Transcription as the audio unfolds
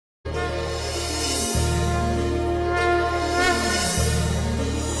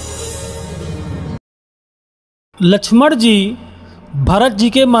लक्ष्मण जी भरत जी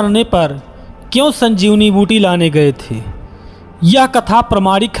के मरने पर क्यों संजीवनी बूटी लाने गए थे, यह कथा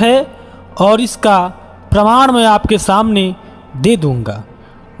प्रमाणिक है और इसका प्रमाण मैं आपके सामने दे दूंगा।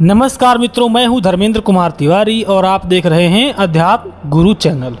 नमस्कार मित्रों, मैं हूं धर्मेंद्र कुमार तिवारी और आप देख रहे हैं अध्यात्म गुरु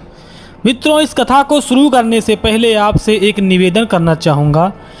चैनल। मित्रों, इस कथा को शुरू करने से पहले आपसे एक निवेदन करना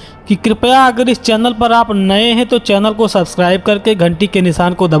चाहूँगा कि कृपया अगर इस चैनल पर आप नए हैं तो चैनल को सब्सक्राइब करके घंटी के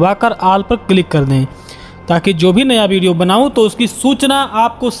निशान को दबाकर ऑल पर क्लिक कर दें, ताकि जो भी नया वीडियो बनाऊं तो उसकी सूचना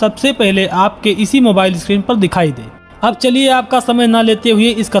आपको सबसे पहले आपके इसी मोबाइल स्क्रीन पर दिखाई दे। अब चलिए आपका समय न लेते हुए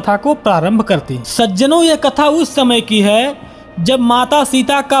इस कथा को प्रारंभ करते हैं। सज्जनों, यह कथा उस समय की है जब माता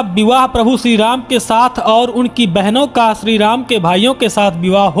सीता का विवाह प्रभु श्री राम के साथ और उनकी बहनों का श्री राम के भाइयों के साथ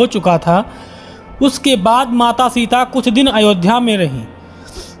विवाह हो चुका था। उसके बाद माता सीता कुछ दिन अयोध्या में रहीं।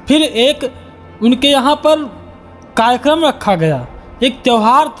 फिर एक उनके यहाँ पर कार्यक्रम रखा गया, एक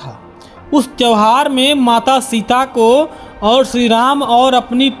त्यौहार था। उस त्यौहार में माता सीता को और श्री राम और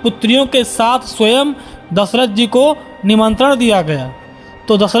अपनी पुत्रियों के साथ स्वयं दशरथ जी को निमंत्रण दिया गया।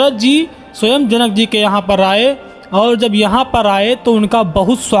 तो दशरथ जी स्वयं जनक जी के यहाँ पर आए और जब यहाँ पर आए तो उनका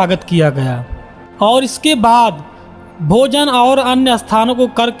बहुत स्वागत किया गया। और इसके बाद भोजन और अन्य स्थानों को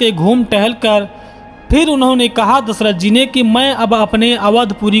करके घूम टहल कर फिर उन्होंने कहा दशरथ जी ने कि मैं अब अपने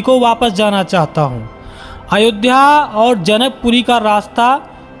अवधपुरी को वापस जाना चाहता हूँ। अयोध्या और जनकपुरी का रास्ता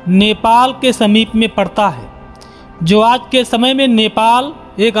नेपाल के समीप में पड़ता है, जो आज के समय में नेपाल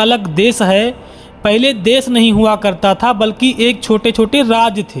एक अलग देश है। पहले देश नहीं हुआ करता था, बल्कि एक छोटे छोटे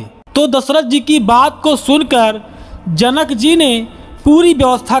राज्य थे। तो दशरथ जी की बात को सुनकर जनक जी ने पूरी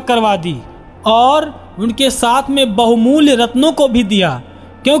व्यवस्था करवा दी और उनके साथ में बहुमूल्य रत्नों को भी दिया,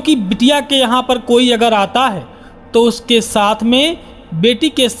 क्योंकि बिटिया के यहाँ पर कोई अगर आता है तो उसके साथ में बेटी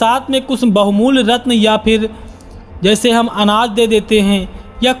के साथ में कुछ बहुमूल्य रत्न या फिर जैसे हम अनाज दे देते हैं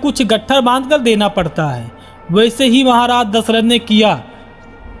या कुछ गट्ठर बांधकर देना पड़ता है, वैसे ही महाराज दशरथ ने किया।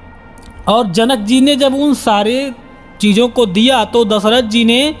 और जनक जी ने जब उन सारे चीज़ों को दिया तो दशरथ जी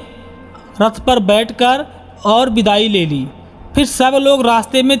ने रथ पर बैठकर और विदाई ले ली। फिर सब लोग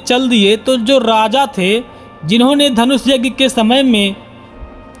रास्ते में चल दिए। तो जो राजा थे जिन्होंने धनुष यज्ञ के समय में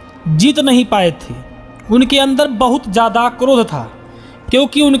जीत नहीं पाए थे, उनके अंदर बहुत ज़्यादा क्रोध था,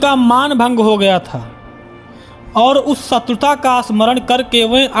 क्योंकि उनका मान भंग हो गया था। और उस शत्रुता का स्मरण करके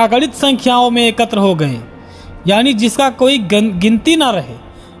वे अगणित संख्याओं में एकत्र हो गए, यानी जिसका कोई गिनती न रहे,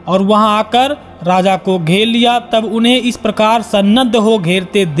 और वहां आकर राजा को घेर लिया। तब उन्हें इस प्रकार सन्नद्ध हो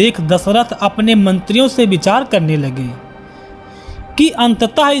घेरते देख दशरथ अपने मंत्रियों से विचार करने लगे कि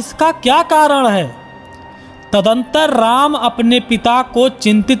अंततः इसका क्या कारण है। तदंतर राम अपने पिता को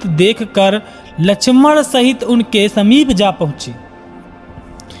चिंतित देखकर लक्ष्मण सहित उनके समीप जा पहुंचे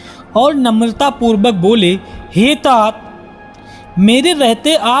और नम्रता पूर्वक बोले, हे तात, मेरे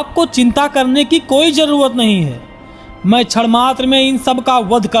रहते आपको चिंता करने की कोई जरूरत नहीं है। मैं क्षण मात्र में इन सब का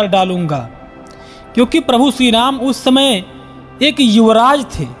वध कर डालूंगा। क्योंकि प्रभु श्री राम उस समय एक युवराज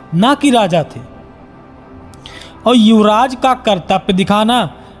थे, ना कि राजा थे, और युवराज का कर्तव्य दिखाना,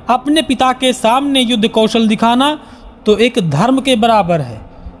 अपने पिता के सामने युद्ध कौशल दिखाना तो एक धर्म के बराबर है।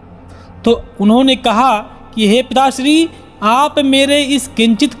 तो उन्होंने कहा कि हे पिताश्री, आप मेरे इस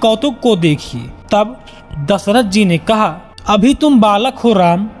किंचित कौतुक को देखिए। तब दशरथ जी ने कहा, अभी तुम बालक हो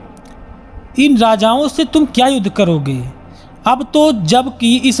राम, इन राजाओं से तुम क्या युद्ध करोगे। अब तो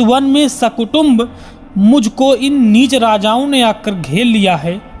जबकि इस वन में सकुटुंब मुझको इन नीच राजाओं ने आकर घेर लिया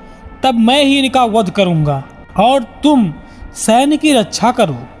है, तब मैं ही इनका वध करूंगा और तुम सैन्य की रक्षा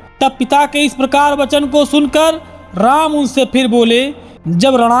करो। तब पिता के इस प्रकार वचन को सुनकर राम उनसे फिर बोले,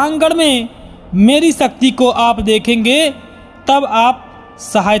 जब रणांगण में मेरी शक्ति को आप देखेंगे तब आप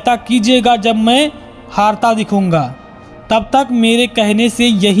सहायता कीजिएगा। जब मैं हारता दिखूंगा तब तक मेरे कहने से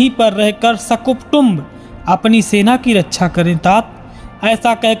यहीं पर रहकर सकुटुंब अपनी सेना की रक्षा करें तात।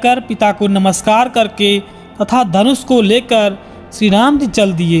 ऐसा कहकर पिता को नमस्कार करके तथा धनुष को लेकर श्री राम जी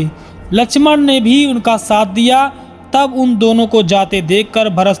चल दिए। लक्ष्मण ने भी उनका साथ दिया। तब उन दोनों को जाते देखकर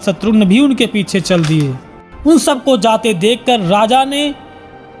भरत शत्रुघ्न भी उनके पीछे चल दिए। उन सबको जाते देखकर राजा ने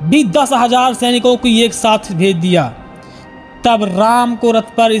भी 10,000 सैनिकों को एक साथ भेज दिया। तब राम को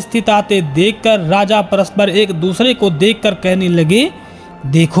रथ पर स्थित आते देखकर राजा परस्पर एक दूसरे को देखकर कहने लगे,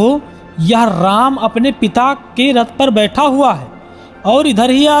 देखो, यह राम अपने पिता के रथ पर बैठा हुआ है और इधर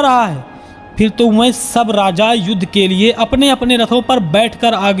ही आ रहा है। फिर तो वह सब राजा युद्ध के लिए अपने अपने रथों पर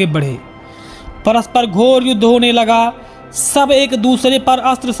बैठकर आगे बढ़े। परस्पर घोर युद्ध होने लगा। सब एक दूसरे पर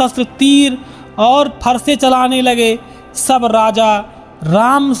अस्त्र शस्त्र, तीर और फरसे चलाने लगे। सब राजा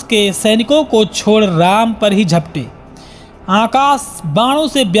राम के सैनिकों को छोड़ राम पर ही झपटे। आकाश बाणों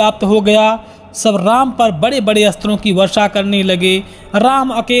से व्याप्त हो गया। सब राम पर बड़े बड़े अस्त्रों की वर्षा करने लगे। राम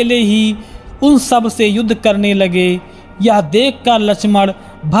अकेले ही उन सब से युद्ध करने लगे। यह देखकर लक्ष्मण,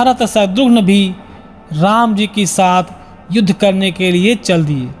 भरत, शत्रुघ्न भी राम जी के साथ युद्ध करने के लिए चल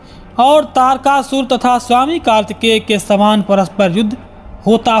दिए और तारकासुर तथा स्वामी कार्तिकेय के समान परस्पर युद्ध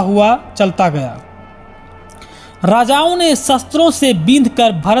होता हुआ चलता गया। राजाओं ने शस्त्रों से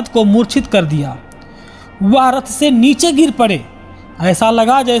बींधकर भरत को मूर्छित कर दिया। वह रथ से नीचे गिर पड़े। ऐसा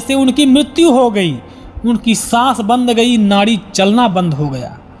लगा जैसे उनकी मृत्यु हो गई। उनकी सांस बंद गई, नाड़ी चलना बंद हो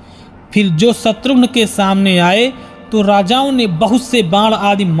गया। फिर जो शत्रुघ्न के सामने आए तो राजाओं ने बहुत से बाण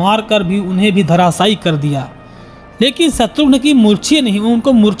आदि मारकर भी उन्हें भी धराशायी कर दिया, लेकिन शत्रुघ्न की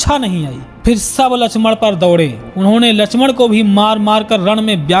उनको मूर्छा नहीं आई। फिर सब लक्ष्मण पर दौड़े। उन्होंने लक्ष्मण को भी मार मार कर रण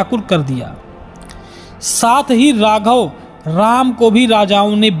में व्याकुल कर दिया। साथ ही राघव राम को भी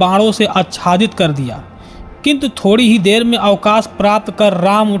राजाओं ने बाणों से आच्छादित कर दिया, किंतु थोड़ी ही देर में अवकाश प्राप्त कर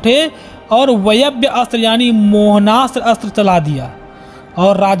राम उठे और वयव्य अस्त्र यानी मोहनास्त्र अस्त्र चला दिया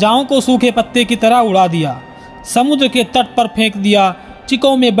और राजाओं को सूखे पत्ते की तरह उड़ा दिया, समुद्र के तट पर फेंक दिया।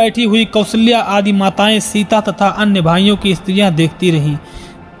 चिकों में बैठी हुई कौशल्या आदि माताएं, सीता तथा अन्य भाइयों की स्त्रियां देखती रहीं।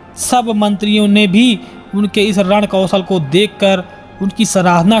 सब मंत्रियों ने भी उनके इस रण कौशल को देखकर उनकी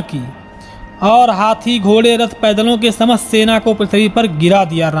सराहना की और हाथी, घोड़े, रथ, पैदलों के समस्त सेना को पृथ्वी पर गिरा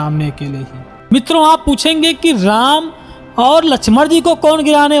दिया राम ने अकेले ही। मित्रों, आप पूछेंगे कि राम और लक्ष्मण जी को कौन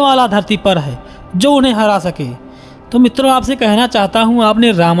गिराने वाला धरती पर है जो उन्हें हरा सके? तो मित्रों, आपसे कहना चाहता हूँ,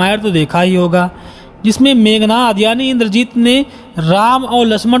 आपने रामायण तो देखा ही होगा, जिसमें मेघनाद यानी इंद्रजीत ने राम और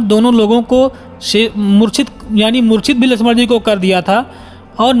लक्ष्मण दोनों लोगों को मूर्छित भी लक्ष्मण जी को कर दिया था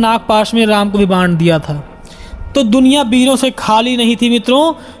और नागपाश में राम को भी बांध दिया था। तो दुनिया वीरों से खाली नहीं थी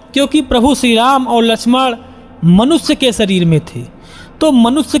मित्रों, क्योंकि प्रभु श्री राम और लक्ष्मण मनुष्य के शरीर में थे। तो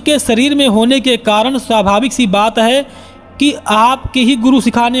मनुष्य के शरीर में होने के कारण स्वाभाविक सी बात है कि आपके ही गुरु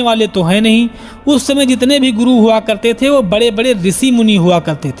सिखाने वाले तो हैं नहीं। उस समय जितने भी गुरु हुआ करते थे वो बड़े बड़े ऋषि मुनि हुआ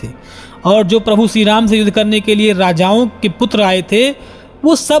करते थे, और जो प्रभु श्री राम से युद्ध करने के लिए राजाओं के पुत्र आए थे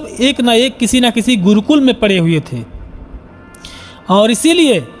वो सब एक न एक किसी न किसी गुरुकुल में पड़े हुए थे, और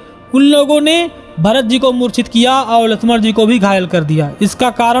इसीलिए उन लोगों ने भरत जी को मूर्छित किया और लक्ष्मण जी को भी घायल कर दिया। इसका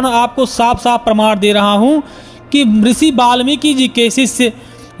कारण आपको साफ साफ प्रमाण दे रहा हूँ कि ऋषि वाल्मीकि जी के शिष्य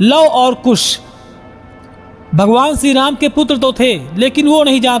लव और कुश भगवान श्री राम के पुत्र तो थे, लेकिन वो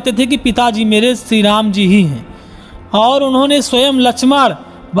नहीं जानते थे कि पिताजी मेरे श्री राम जी ही हैं, और उन्होंने स्वयं लक्ष्मण,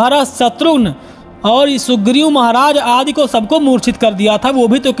 भरत, शत्रुघ्न और सुग्रीव महाराज आदि को सबको मूर्छित कर दिया था। वो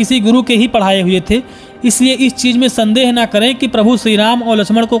भी तो किसी गुरु के ही पढ़ाए हुए थे। इसलिए इस चीज़ में संदेह न करें कि प्रभु श्री राम और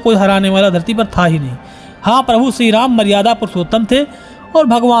लक्ष्मण को कोई हराने वाला धरती पर था ही नहीं। हाँ, प्रभु श्री राम मर्यादा पुरुषोत्तम थे और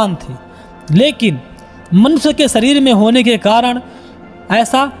भगवान थे, लेकिन मनुष्य के शरीर में होने के कारण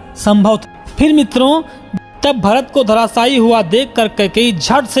ऐसा संभव था। फिर मित्रों, तब भरत को धराशायी हुआ देखकर कैकेयी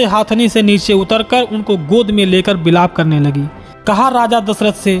झट से हाथनी से नीचे उतरकर उनको गोद में लेकर विलाप करने लगी। कहा राजा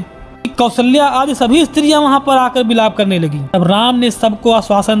दशरथ से, कौशल्या आदि सभी स्त्रियां वहां पर आकर विलाप करने लगी। तब राम ने सबको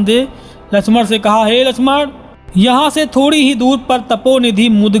आश्वासन दे लक्ष्मण से कहा, हे लक्ष्मण, यहाँ से थोड़ी ही दूर पर तपोनिधि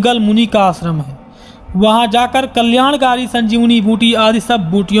मुदगल मुनि का आश्रम है। वहां जाकर कल्याणकारी संजीवनी बूटी आदि सब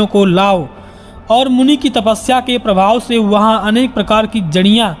बूटियों को लाओ, और मुनि की तपस्या के प्रभाव से वहां अनेक प्रकार की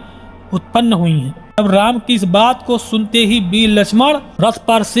जड़ियां उत्पन्न हुई हैं। अब राम की इस बात को सुनते ही वीर लक्ष्मण रथ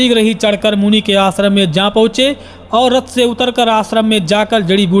पर शीघ्र ही चढ़कर मुनि के आश्रम में जा पहुंचे और रथ से उतरकर आश्रम में जाकर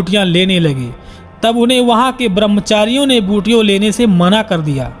जड़ी बूटियां लेने लगे। तब उन्हें वहां के ब्रह्मचारियों ने बूटियों लेने से मना कर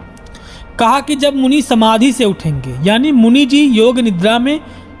दिया। कहा कि जब मुनि समाधि से उठेंगे, यानी मुनि जी योग निद्रा में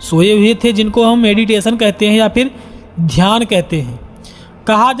सोए हुए थे, जिनको हम मेडिटेशन कहते हैं या फिर ध्यान कहते हैं।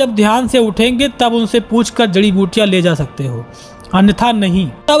 कहा जब ध्यान से उठेंगे तब उनसे पूछकर जड़ी बूटियां ले जा सकते हो, अन्यथा नहीं।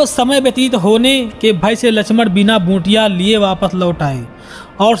 तब समय व्यतीत होने के भय से लक्ष्मण बिना बूटियां लिए वापस लौट आए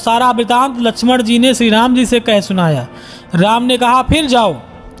और सारा वृतांत लक्ष्मण जी ने श्री राम जी से कह सुनाया। राम ने कहा, फिर जाओ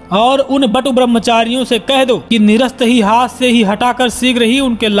और उन बटु ब्रह्मचारियों से कह दो कि निरस्त ही हाथ से ही हटाकर शीघ्र ही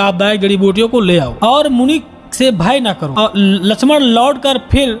उनके लाभदायक जड़ी बूटियों को ले आओ और मुनि से भय न करो। और लक्ष्मण लौटकर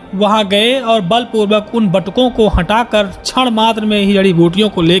फिर वहां गए और बलपूर्वक उन बटुकों को हटाकर क्षण मात्र में ही जड़ी बूटियों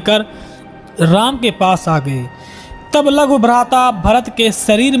को लेकर राम के पास आ गए। तब लघु भ्राता भरत के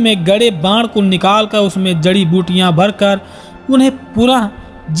शरीर में गड़े बाण को निकालकर उसमें जड़ी बूटियां भरकर उन्हें पुनः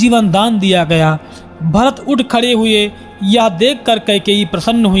जीवन दान दिया गया। भरत उठ खड़े हुए। यह देखकर कैकेयी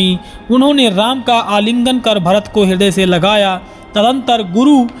प्रसन्न हुई। उन्होंने राम का आलिंगन कर भरत को हृदय से लगाया। तदंतर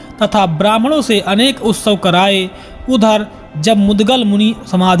गुरु तथा ब्राह्मणों से अनेक उत्सव कराए। उधर जब मुदगल मुनि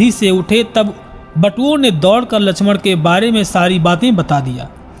समाधि से उठे तब बटुओं ने दौड़कर लक्ष्मण के बारे में सारी बातें बता दिया।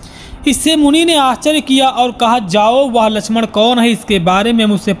 इससे मुनि ने आश्चर्य किया और कहा, जाओ वह लक्ष्मण कौन है, इसके बारे में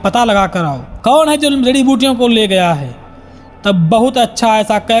मुझसे पता लगा कर आओ। कौन है जो जड़ी बूटियों को ले गया है? तब बहुत अच्छा,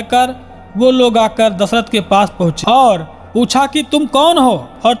 ऐसा कहकर वो लोग आकर दशरथ के पास पहुंचे और पूछा कि तुम कौन हो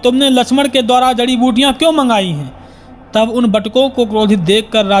और तुमने लक्ष्मण के द्वारा जड़ी बूटियां क्यों मंगाई हैं। तब उन बटकों को क्रोधित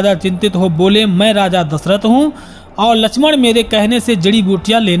देखकर राजा चिंतित हो बोले, मैं राजा दशरथ हूँ और लक्ष्मण मेरे कहने से जड़ी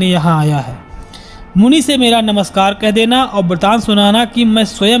बूटियां लेने यहाँ आया है। मुनि से मेरा नमस्कार कह देना और वृतांत सुनाना कि मैं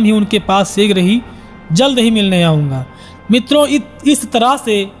स्वयं ही उनके पास शीघ्र ही जल्द ही मिलने आऊँगा। मित्रों, इस तरह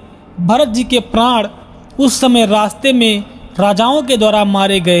से भरत जी के प्राण उस समय रास्ते में राजाओं के द्वारा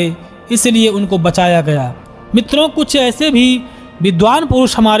मारे गए, इसलिए उनको बचाया गया। मित्रों, कुछ ऐसे भी विद्वान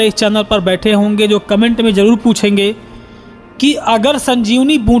पुरुष हमारे इस चैनल पर बैठे होंगे जो कमेंट में ज़रूर पूछेंगे कि अगर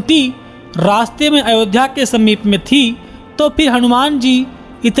संजीवनी बूटी रास्ते में अयोध्या के समीप में थी तो फिर हनुमान जी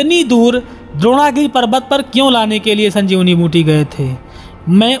इतनी दूर द्रोणागिरी पर्वत पर क्यों लाने के लिए संजीवनी बूटी गए थे।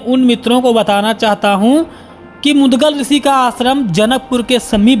 मैं उन मित्रों को बताना चाहता हूँ कि मुद्गल ऋषि का आश्रम जनकपुर के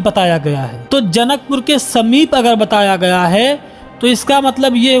समीप बताया गया है। तो जनकपुर के समीप अगर बताया गया है तो इसका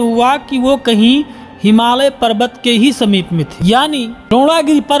मतलब ये हुआ कि वो कहीं हिमालय पर्वत के ही समीप में थे। यानी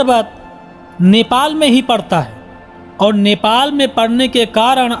द्रोणागिरी पर्वत नेपाल में ही पड़ता है और नेपाल में पड़ने के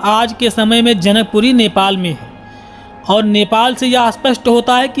कारण आज के समय में जनकपुरी नेपाल में है। और नेपाल से यह स्पष्ट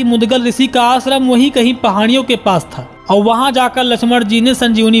होता है कि मुद्गल ऋषि का आश्रम वहीं कहीं पहाड़ियों के पास था और वहां जाकर लक्ष्मण जी ने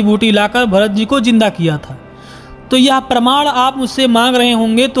संजीवनी बूटी लाकर भरत जी को जिंदा किया था। तो यह प्रमाण आप मुझसे मांग रहे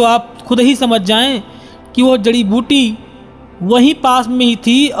होंगे तो आप खुद ही समझ जाएं कि वो जड़ी बूटी वहीं पास में ही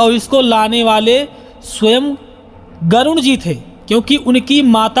थी और इसको लाने वाले स्वयं गरुण जी थे, क्योंकि उनकी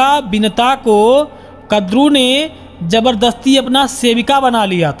माता बिनता को कद्रू ने जबरदस्ती अपना सेविका बना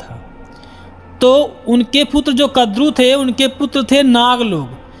लिया था। तो उनके पुत्र जो कद्रू थे उनके पुत्र थे नाग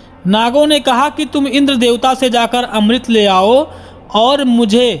लोग। नागों ने कहा कि तुम इंद्र देवता से जाकर अमृत ले आओ और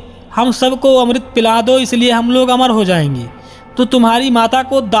मुझे हम सबको अमृत पिला दो, इसलिए हम लोग अमर हो जाएंगे, तो तुम्हारी माता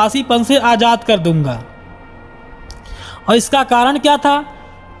को दासीपन से आज़ाद कर दूंगा। और इसका कारण क्या था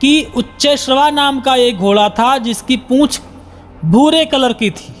कि उच्चैश्रवा नाम का एक घोड़ा था जिसकी पूंछ भूरे कलर की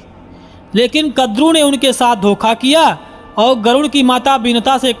थी, लेकिन कद्रू ने उनके साथ धोखा किया और गरुड़ की माता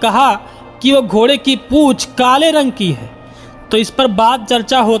बिनता से कहा कि वो घोड़े की पूंछ काले रंग की है। तो इस पर बात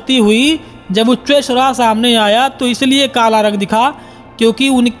चर्चा होती हुई जब उच्चैश्रवा सामने आया तो इसलिए काला रंग दिखा क्योंकि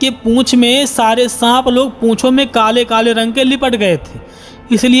उनके पूंछ में सारे सांप लोग पूंछों में काले काले रंग के लिपट गए थे,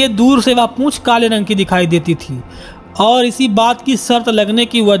 इसलिए दूर से वह पूंछ काले रंग की दिखाई देती थी। और इसी बात की शर्त लगने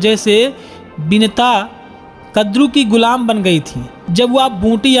की वजह से बिनता कद्रू की गुलाम बन गई थी। जब वह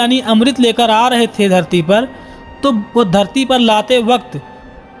बूटी यानी अमृत लेकर आ रहे थे धरती पर, तो वो धरती पर लाते वक्त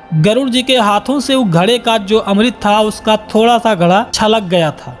गरुड़ जी के हाथों से वो घड़े का जो अमृत था उसका थोड़ा सा घड़ा छलक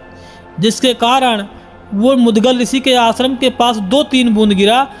गया था, जिसके कारण वो मुद्गल ऋषि के आश्रम के पास 2-3 बूंद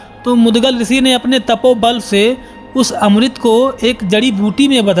गिरा। तो मुद्गल ऋषि ने अपने तपोबल से उस अमृत को एक जड़ी बूटी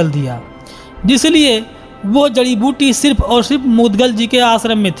में बदल दिया, जिसलिए वो जड़ी बूटी सिर्फ और सिर्फ मुद्गल जी के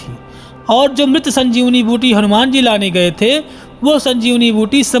आश्रम में थी। और जो मृत संजीवनी बूटी हनुमान जी लाने गए थे वो संजीवनी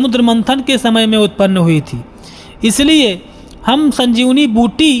बूटी समुद्र मंथन के समय में उत्पन्न हुई थी। इसलिए हम संजीवनी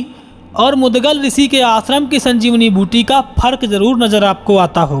बूटी और मुद्गल ऋषि के आश्रम की संजीवनी बूटी का फर्क जरूर नज़र आपको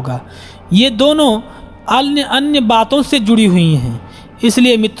आता होगा। ये दोनों अन्य बातों से जुड़ी हुई हैं।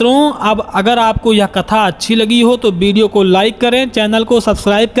 इसलिए मित्रों, अब अगर आपको यह कथा अच्छी लगी हो तो वीडियो को लाइक करें, चैनल को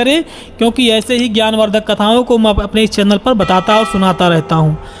सब्सक्राइब करें, क्योंकि ऐसे ही ज्ञानवर्धक कथाओं को मैं अपने इस चैनल पर बताता और सुनाता रहता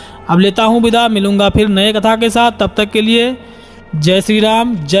हूँ। अब लेता हूँ विदा, मिलूंगा फिर नए कथा के साथ। तब तक के लिए जय श्री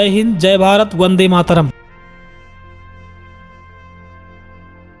राम, जय हिंद, जय भारत, वंदे मातरम।